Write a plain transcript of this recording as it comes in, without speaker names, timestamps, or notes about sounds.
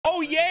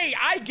yay,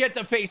 I get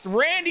to face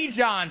Randy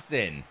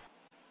Johnson.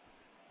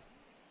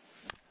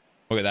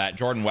 Look at that.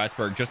 Jordan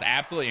Westburg, just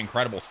absolutely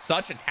incredible.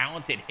 Such a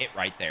talented hit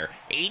right there.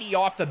 80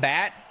 off the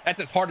bat. That's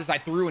as hard as I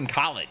threw in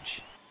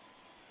college.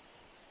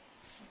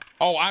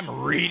 Oh,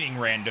 I'm reading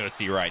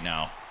Randosi right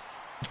now.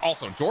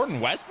 Also,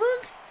 Jordan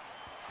Westburg?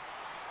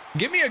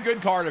 Give me a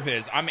good card of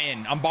his. I'm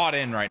in. I'm bought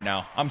in right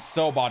now. I'm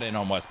so bought in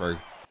on Westburg.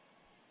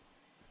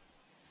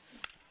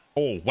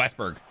 Oh,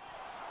 Westburg.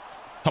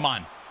 Come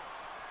on.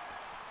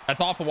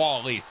 That's off the wall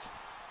at least.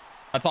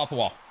 That's off the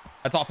wall.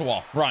 That's off the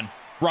wall. Run.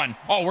 Run.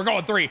 Oh, we're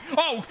going 3.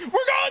 Oh, we're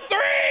going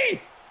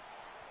 3.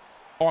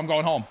 Oh, I'm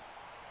going home.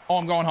 Oh,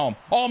 I'm going home.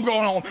 Oh, I'm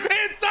going home.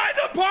 Inside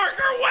the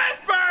Parker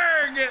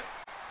Westburg.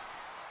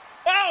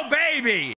 Oh, baby.